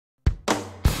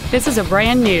This is a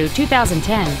brand new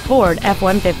 2010 Ford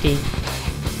F-150.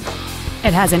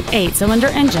 It has an 8-cylinder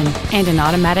engine and an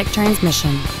automatic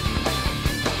transmission.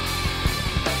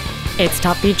 Its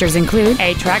top features include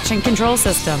a traction control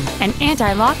system, an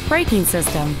anti-lock braking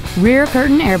system, rear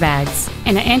curtain airbags,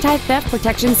 and an anti-theft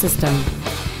protection system.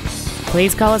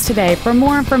 Please call us today for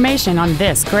more information on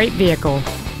this great vehicle.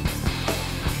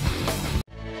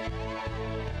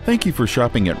 Thank you for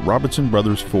shopping at Robinson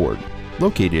Brothers Ford,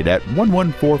 located at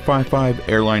 11455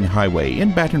 Airline Highway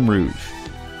in Baton Rouge.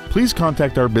 Please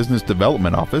contact our business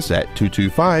development office at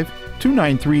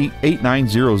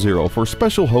 225-293-8900 for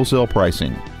special wholesale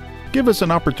pricing. Give us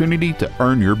an opportunity to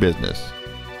earn your business.